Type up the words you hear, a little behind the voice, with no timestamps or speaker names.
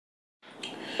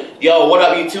Yo, what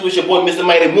up YouTube? It's your boy Mr.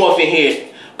 Mighty Morphin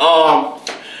here. I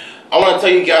want to tell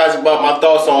you guys about my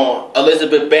thoughts on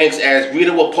Elizabeth Banks as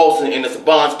Rita Repulsa in the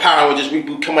Saban's Power Rangers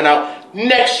reboot coming out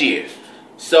next year.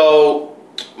 So,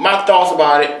 my thoughts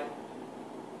about it,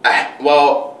 I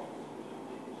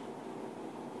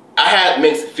had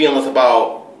mixed feelings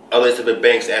about Elizabeth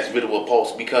Banks as Rita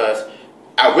Repulsa because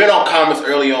I read on comments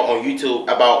earlier on YouTube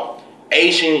about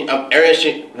Asian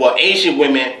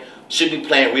women should be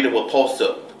playing Rita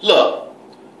Repulsa. Look,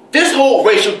 this whole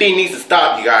racial thing needs to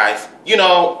stop, you guys. You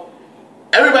know,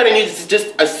 everybody needs to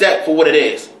just accept for what it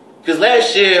is. Because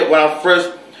last year, when I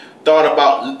first thought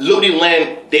about Ludi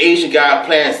Lin, the Asian guy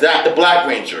playing Zack the Black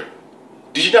Ranger,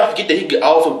 did you not forget that he could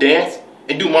also dance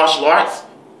and do martial arts?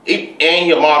 And he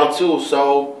a model too,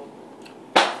 so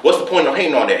what's the point of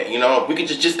hating on that? You know, we can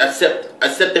just accept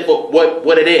it for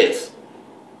what it is.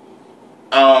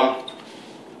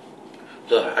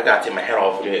 Look, I gotta take my head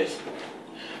off of this.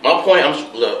 My point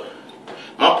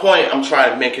I'm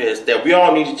trying to make is that we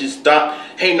all need to just stop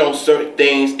hating on certain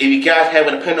things. If you guys have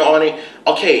an opinion on it,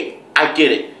 okay, I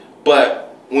get it.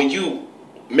 But when you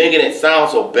making it sound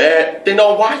so bad, then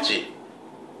don't watch it.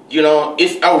 You know,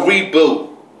 it's a reboot.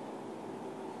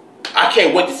 I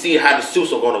can't wait to see how the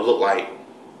suits are gonna look like.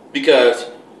 Because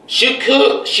she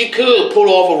could pull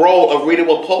off a role of Rita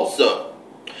Repulsa.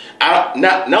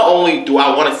 Not only do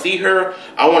I want to see her,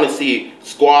 I want to see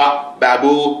Squawk,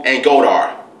 Babu, and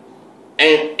Godar,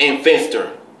 and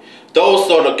Finster. Those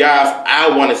are the guys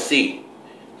I want to see,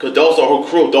 because those are her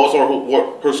crew. Those are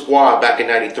her squad back in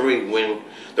 '93 when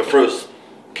the first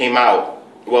came out.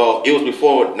 Well, it was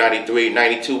before '93.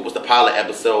 '92 was the pilot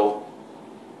episode.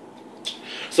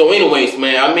 So, anyways,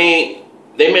 man, I mean,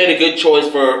 they made a good choice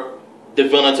for the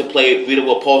villain to play Rita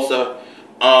Repulsa.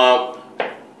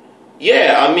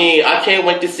 Yeah, I mean, I can't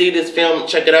wait to see this film.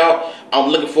 Check it out. I'm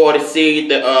looking forward to see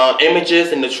the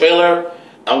images and the trailer.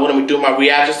 I'm going to be doing my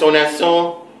reactions on that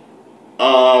soon.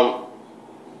 Oh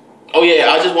yeah,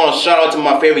 I just want to shout out to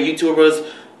my favorite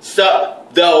YouTubers.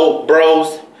 Sup, though,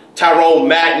 bros. Tyrone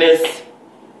Magnus.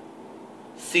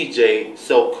 CJ,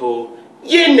 so cool.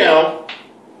 You know.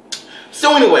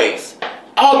 So anyways,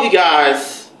 I hope you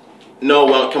guys know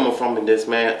where I'm coming from in this,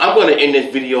 man. I'm going to end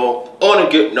this video on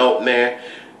a good note, man.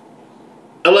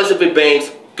 Elizabeth Banks,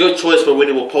 good choice for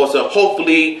Rita Repulsa.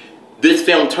 Hopefully, this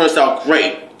film turns out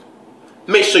great.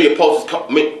 Make sure you post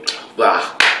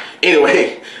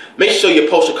Anyway, make sure you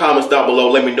post your comments down below.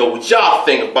 Let me know what y'all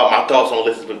think about my thoughts on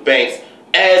Elizabeth Banks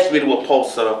as Rita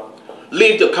Repulsa.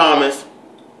 Leave the comments,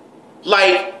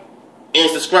 like, and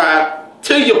subscribe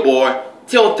to your boy.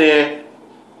 Till then,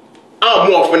 I'm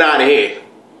morphing out of here.